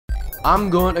I'm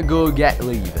going to go get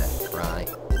lever, right?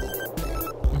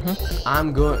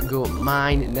 I'm going to go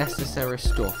mine necessary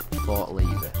stuff for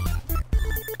lever.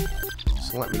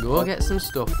 So let me go get some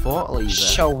stuff for lever.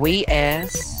 Shall we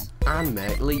ask? And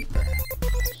make lever.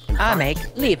 I make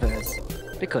levers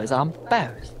because I'm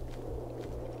both.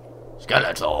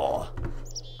 Skeletor.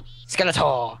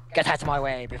 Skeletor, get out of my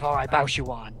way before I bounce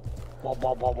you on. Wob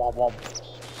wob wob wob wob.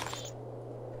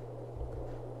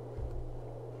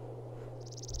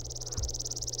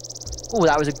 Oh,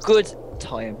 that was a good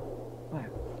time. Wow.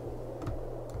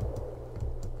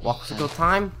 What was a good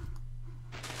time?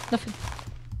 Nothing.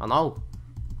 I know.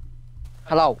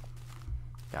 Hello.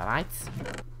 You alright?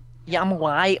 Yeah, I'm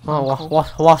alright. Oh,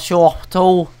 what's your up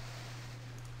to?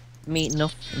 Me,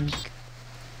 nothing.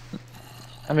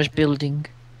 I'm just building.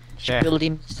 Sure.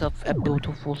 Building myself a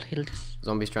beautiful hill.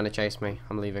 Zombies trying to chase me.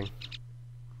 I'm leaving.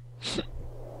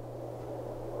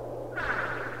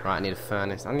 Right, I need a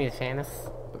furnace.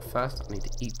 But first, I need to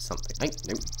eat something. Hey,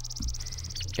 no.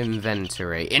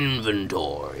 Inventory.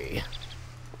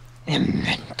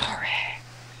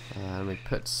 Let me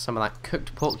put some of that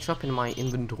cooked pork chop in my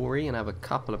inventory and have a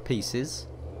couple of pieces.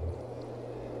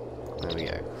 There we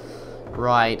go.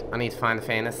 Right, I need to find the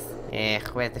furnace.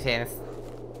 Where's the furnace?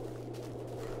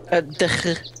 I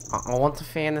want the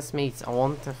furnace, mate. I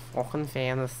want the fucking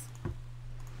furnace.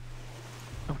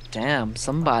 Oh damn,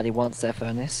 somebody wants their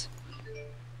furnace.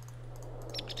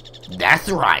 That's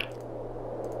right.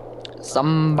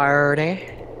 Somebody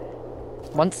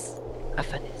wants a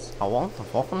furnace. I want the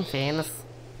fucking furnace.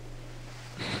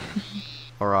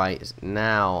 Alright,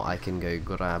 now I can go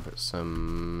grab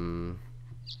some...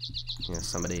 yeah,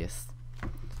 some of this.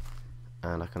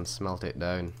 And I can smelt it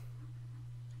down.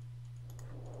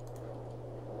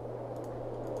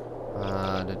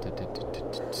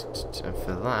 And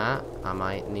for that, I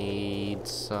might need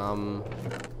some...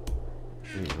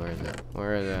 ooh, where is it?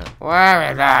 Where is it?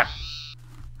 Where is it?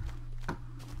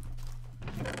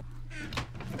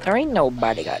 There ain't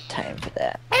nobody got time for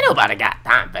that. Ain't nobody got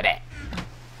time for that.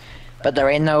 But there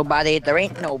ain't nobody got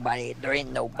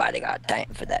time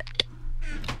for that.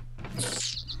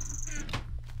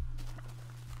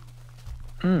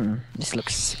 This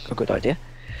looks a good idea.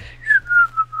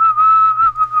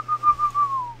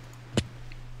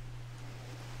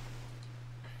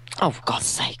 Oh, for God's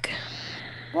sake.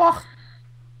 What?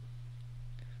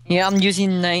 Yeah, I'm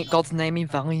using God's name in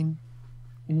vain.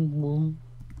 I'm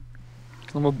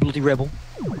a bloody rebel.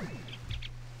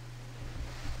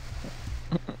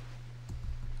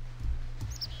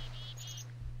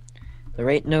 There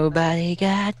ain't nobody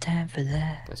got time for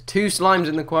that. There's 2 slimes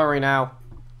in the quarry now.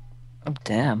 Oh,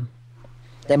 damn.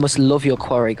 They must love your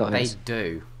quarry, They guys.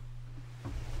 do.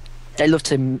 They love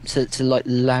to like,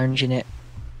 lounge in it.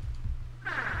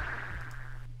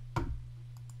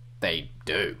 They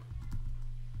do.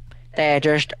 They're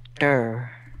just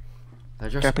der. They're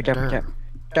just Derpy derpy dirt. derp.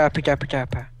 Derpy derpy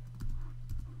derpy.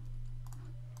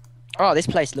 Oh, this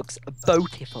place looks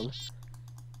beautiful.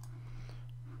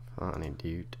 Oh, I need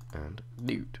dude and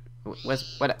dude. Where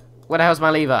the hell's my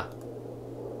lever?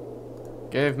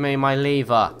 Give me my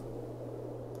lever.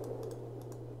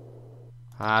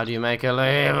 How do you make a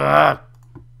lever?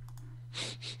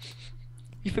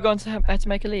 You forgot how to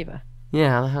make a lever?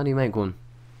 Yeah, how do you make one?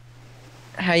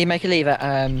 How you make a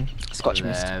lever? Scotch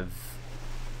mist.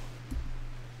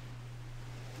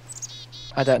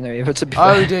 I don't know either, to be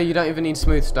Oh fair. dear, you don't even need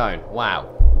smooth stone. Wow.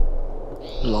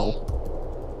 Lol.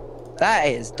 That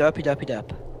is derpy derpy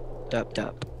derp. Derp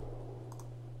derp.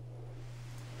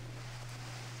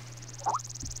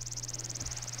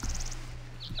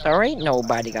 There ain't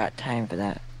nobody got time for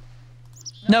that.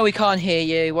 No, we can't hear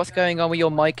you. What's going on with your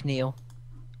mic, Neil?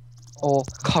 Or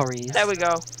Corey's? There we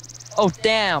go. Oh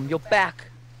damn, you're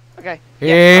back. Okay.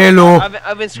 Hello.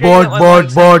 I've been screaming at my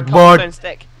mic so the cops don't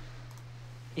stick.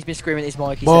 He's been screaming at his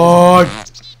mic. Bud.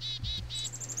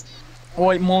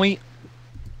 Alright, mate.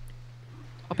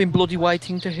 I've been bloody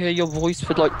waiting to hear your voice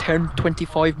for like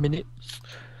 10-25 minutes.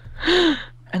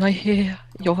 And I hear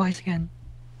your voice again.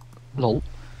 Lol.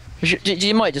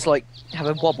 You might just like have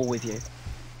a wobble with you.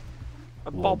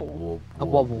 A bobble. A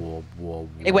wobble.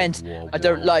 It went, I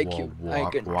don't like you. I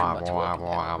get too much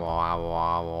wobble.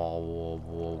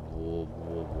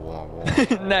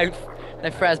 No,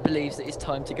 Fraz believes that it's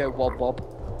time to go wob wob.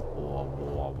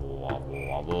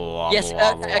 Yes,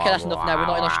 okay, that's enough now. We're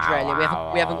not in Australia.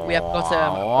 We haven't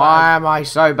got Why am I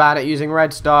so bad at using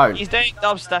redstone? He's doing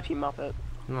dubstep, you muppet.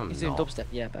 No, I'm He's doing not. dubstep,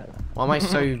 yeah, about that. Why am I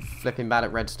so flipping bad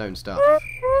at redstone stuff?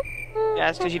 Yeah,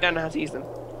 it's because you don't know how to use them.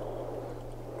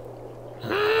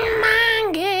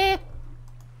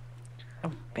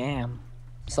 Oh, bam.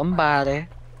 Somebody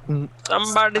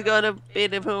Somebody's gonna be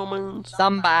the full moons.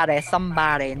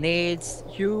 Somebody needs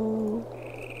you.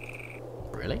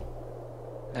 Really?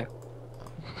 No.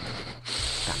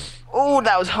 Oh,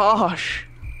 that was harsh.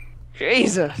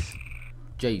 Jesus.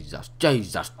 Jesus,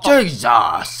 Jesus,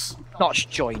 Jesus! Notch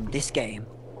joined this game.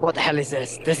 What the hell is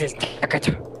this? This is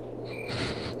Ticket.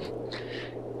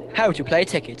 How to play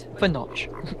Ticket for Notch.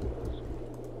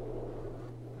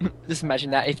 Just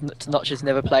imagine that if Notch has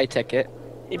never played Ticket.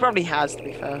 He probably has, to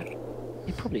be fair.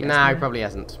 He probably has. No, he probably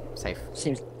hasn't. Safe.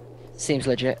 Seems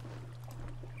legit.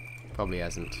 Probably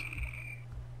hasn't.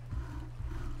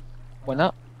 Why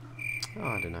not? Oh,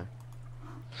 I don't know.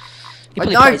 He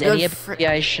probably don't plays any go fr-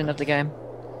 abbreviation of the game.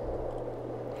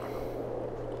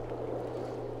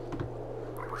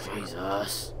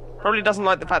 Jesus. Probably doesn't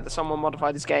like the fact that someone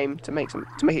modified this game to make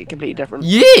it completely different.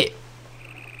 Yeah!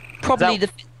 Probably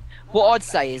That- what I'd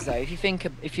say is though, if you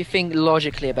think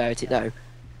logically about it though,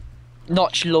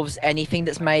 Notch loves anything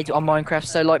that's made on Minecraft.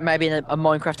 So like maybe a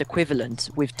Minecraft equivalent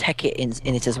with Tekkit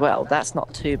in it as well. That's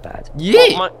not too bad.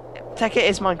 Yeah! Tekkit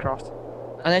is Minecraft.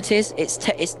 And it is. It's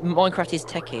Minecraft is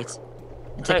Tekkit.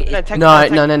 And No, Tekkit no, is- Tekkit- No,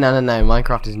 Tekkit- no.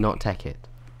 Minecraft is not Tekkit.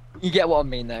 you get what I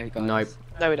mean though, guys. Nope.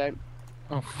 No, we don't.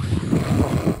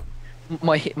 Oh.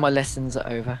 My lessons are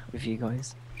over with you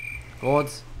guys.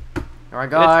 Boards. Here I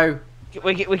go.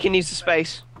 We can use the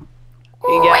space.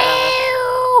 You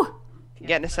can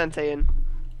get Nascente in.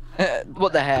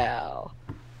 What the hell?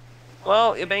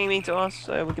 Well, you're being mean to us,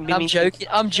 so we can be I'm mean joking.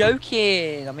 I'm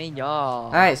joking. I mean,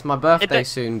 yeah. Hey, it's my birthday don't-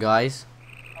 soon, guys.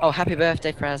 Oh, happy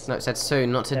birthday, Fraz. No, it said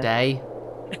soon, not today.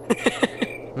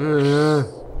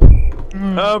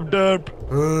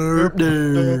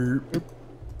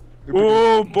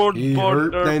 Oh, He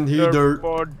hurt, then he dirt.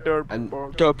 And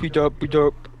Derpy derpy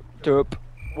derp derp.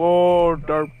 Oh,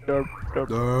 derp.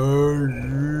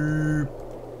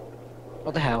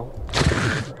 What the hell?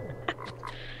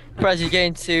 Fraz, you're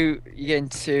getting too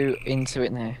into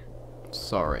it now.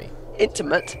 sorry.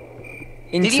 Intimate.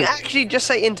 Into Did you actually just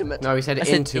say intimate? No, he said I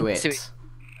said into into it. it.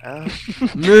 Oh.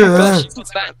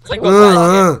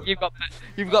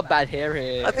 You've got bad hair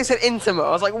here. I think it said intimate.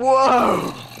 I was like,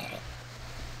 whoa.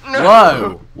 No.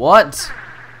 Whoa! What?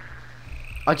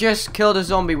 I just killed a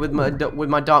zombie with my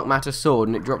dark matter sword,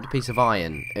 and it dropped a piece of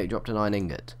iron. It dropped an iron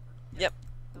ingot. Yep.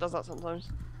 It does that sometimes.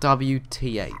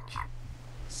 WTH.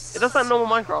 It does that in normal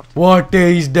Minecraft. What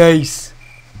these days?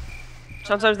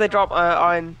 Sometimes they drop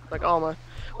iron, like armor.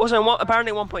 Also,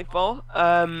 apparently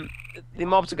 1.4, the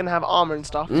mobs are going to have armor and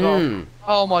stuff as well. Mm.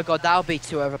 Oh my god, that would be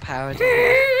too overpowered.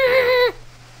 I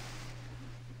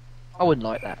wouldn't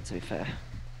like that, to be fair.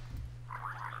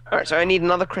 Alright, so I need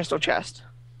another crystal chest.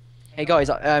 Hey guys,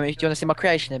 if you want to see my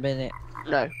creation in a minute,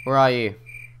 No. Where are you?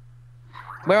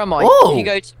 where am I? Oh!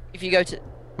 If you go to,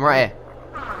 I'm right here.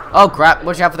 Oh crap!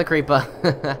 Watch out for the creeper.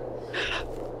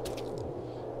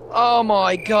 oh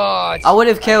my god, I would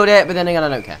have killed it, but then again, I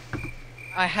don't care.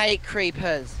 I hate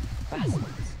creepers. Bastards.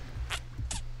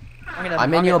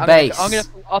 I'm in your base. I'm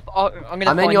I'm in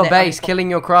find your net- base, killing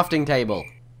your crafting table.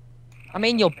 I'm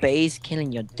in your base,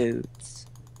 killing your dudes.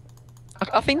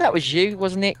 I think that was you,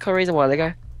 wasn't it, Curry's a while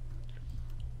ago?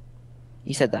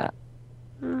 You said that.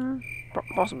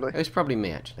 Possibly. It was probably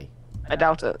me, actually. I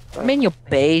doubt it. I'm in your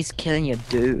base, killing your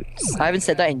dudes. I haven't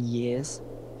said that in years.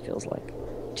 Feels like.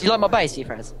 Do you like my base, you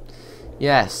friends?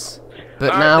 Yes,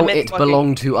 but Alright, now the mid's it working.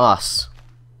 belonged to us.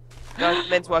 No,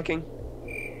 med's working.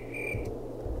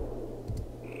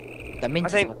 That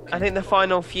means I think the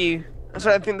final few.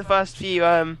 So I think the first few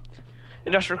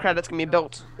industrial credits can be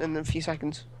built in a few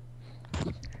seconds.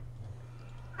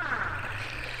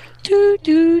 do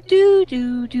do do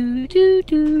do do do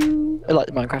do. I like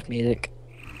the Minecraft music.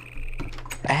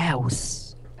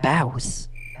 Bows, bows,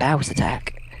 bows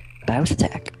attack, bows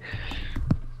attack.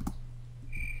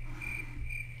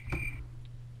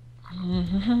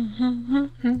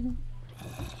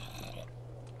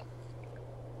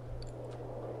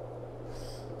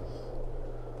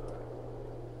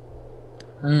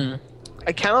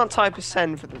 I cannot type a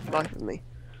send for the life of me.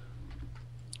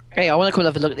 Hey, I want to come and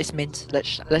have a look at this mint.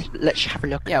 Let's have a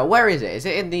look. Yeah, where is it? Is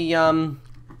it in the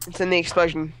It's in the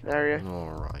explosion area. All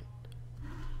right.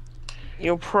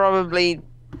 You'll probably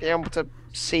be able to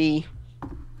see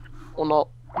or not.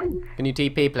 Can you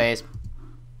TP, please?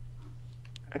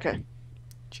 Okay.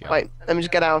 Cheers. Wait, let me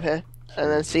just get out of here and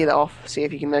then see that off. See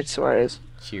if you can notice where it is.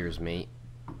 Cheers, mate.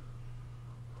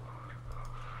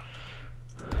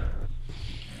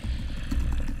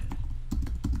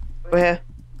 We're here.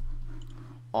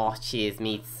 Oh, cheers,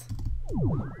 mates.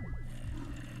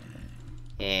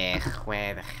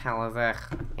 Where the hell is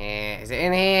it? Is it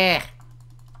in here?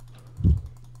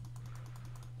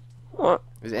 What?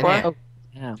 Is it in What? here?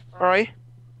 Yeah. Alright.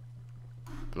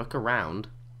 Look around.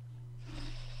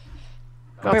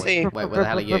 Can't see you. Wait, where the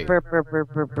hell are you?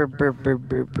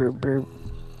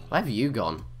 Where have you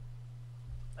gone?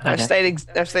 I've stayed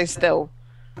still.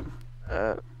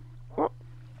 What?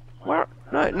 Where?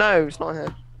 No, it's not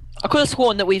here. I could have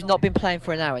sworn that we've not been playing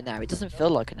for an hour now. It doesn't feel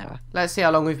like an hour. Let's see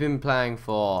how long we've been playing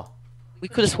for. We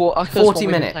could have sworn. I could have 40 sworn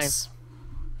we've been minutes.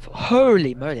 playing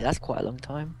Holy moly, that's quite a long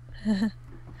time.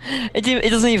 It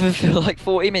doesn't even feel like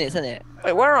 40 minutes, does it?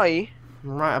 Wait, where are you?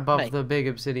 Right above Mate. the big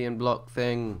obsidian block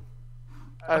thing.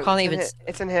 Oh, I can't it's even. in here.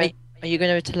 It's in here. Are you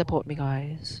going to teleport me,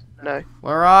 guys? No.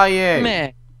 Where are you?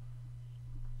 Meh.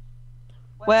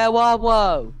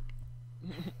 Whoa.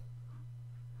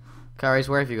 Curries,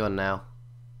 where have you gone now?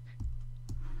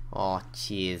 Oh,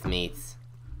 cheers, mates.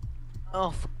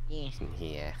 Oh, yeah. In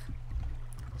here.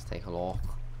 Let's take a look.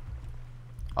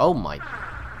 Oh my.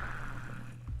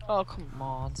 Oh, come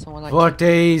on. Someone like. What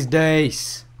is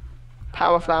this?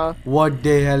 Power flower. What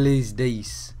the hell is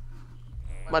this?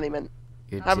 Money mint.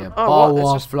 It's Oh, a what? power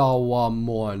It's just- flower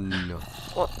man.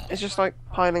 What? It's just like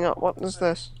piling up. What is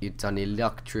this? It's an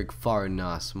electric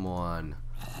furnace man.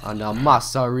 And a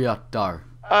macerator.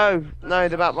 Oh no,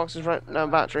 the bat box is right. No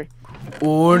battery.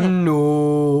 Oh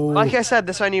no. Like I said,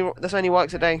 this only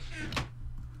works a day.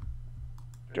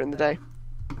 During the day.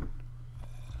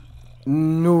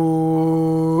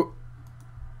 No.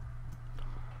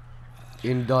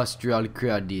 Industrial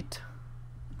credit.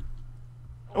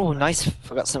 Oh, nice.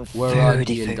 Forgot some Where are the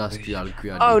food. industrial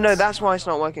credits? Oh no, that's why it's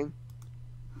not working.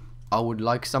 I would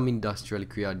like some industrial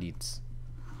credits.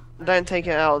 Don't take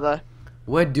it out of there.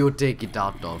 Where do you take it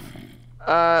out of?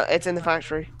 It's in the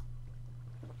factory.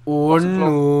 Oh Bottom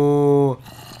no.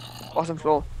 Bottom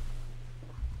floor.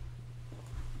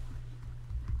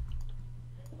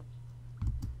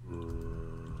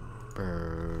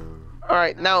 Brr.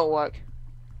 Alright, now it'll work.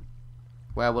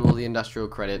 Where will all the industrial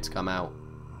credits come out?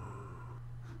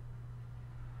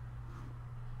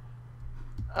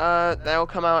 They'll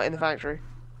come out in the factory.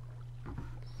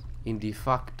 In the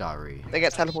factory. They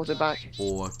get teleported back.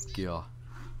 Okay.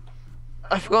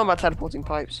 I forgot about teleporting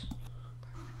pipes.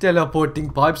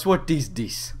 Teleporting pipes, what is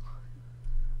this?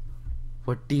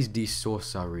 What is this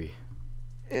sorcery?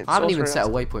 It's I haven't even sorcery.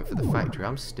 set a waypoint for the factory,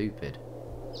 I'm stupid.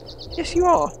 Yes, you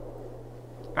are.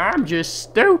 I'm just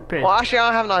stupid. Well, actually,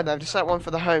 I have an idea. I've just set one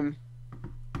for the home.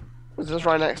 It's just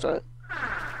right next to it.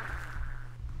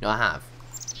 No, I have.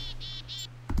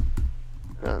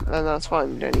 Then that's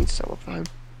fine. You don't need to set one for home.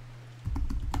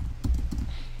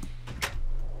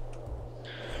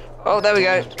 Oh, there we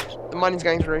go. The money's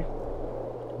going through.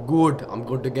 Good, I'm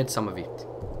going to get some of it.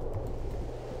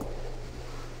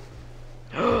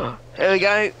 Here we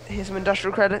go. Here's some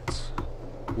industrial credits.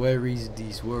 Where is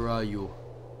this? Where are you?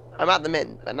 I'm at the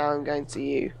mint, but now I'm going to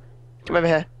you. Come over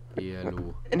here.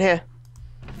 Hello. In here.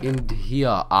 In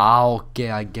here. Ah,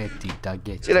 okay, I get it. I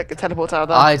get See, it. look, it teleports out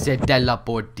there. I said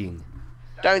teleporting.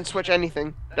 Don't switch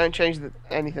anything. Don't change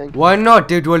anything. Why not?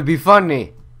 It will be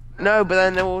funny. No, but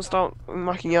then it will start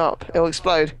mucking you up. It will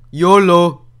explode.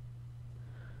 YOLO.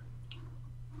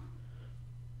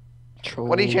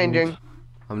 What are you changing?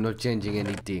 I'm not changing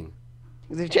anything.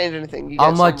 Because if you change anything, you get How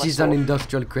some much by is an store.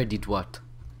 industrial credit worth?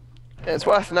 It's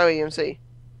worth no EMC.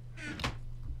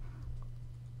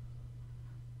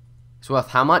 It's worth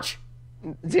how much?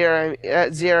 Zero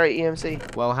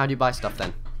EMC. Well, how do you buy stuff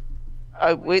then?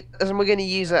 We're going to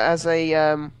use it as a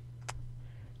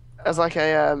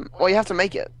well, you have to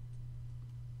make it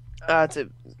to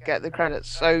get the credits.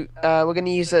 So we're going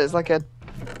to use it as like a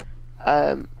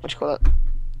what do you call it?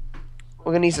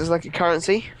 We're going to use it as like a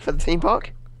currency for the theme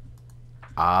park,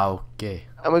 Ah, okay.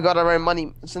 and we've got our own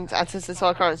money. Since it's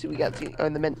our currency, we get to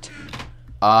own the mint.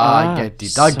 Ah, I get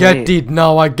it. I get sweet. it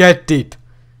now. I get it.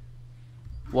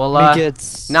 Well,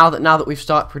 now that we've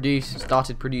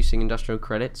started producing industrial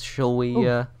credits, shall we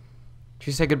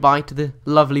say goodbye to the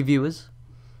lovely viewers?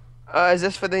 Is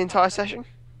this for the entire session?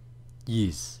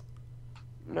 Yes.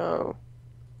 No.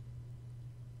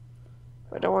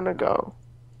 I don't want to go.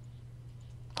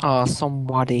 Oh,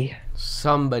 somebody.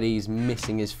 Somebody's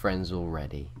missing his friends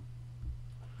already.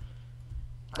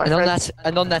 My And friends-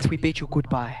 on that, we bid you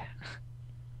goodbye.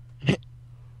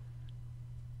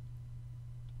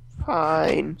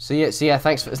 Fine. So yeah,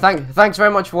 thanks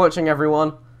very much for watching,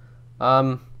 everyone.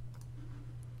 We'll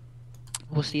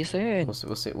see you soon.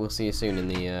 We'll see you soon in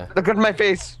the Look at my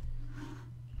face.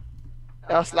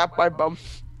 I'll slap my bum.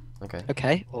 okay.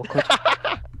 Okay, awkward.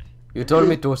 You told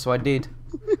me to, so I did.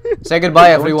 Say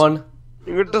goodbye, everyone.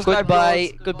 You're gonna slap Goodbye.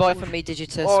 yours. Goodbye from me,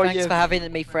 Digitus. Oh, Thanks yes. for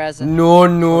having me, Fraser. No.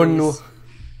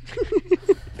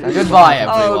 Goodbye,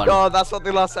 Oh everyone. god, that's what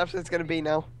the last episode's gonna be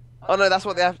now. Oh no, that's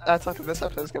what the title of this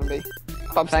episode is going to be.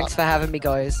 Bump Thanks for having me,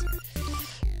 guys.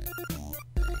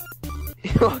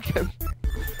 You're welcome.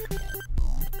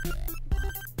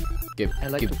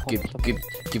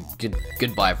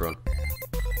 Goodbye, everyone.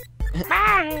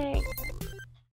 Bye.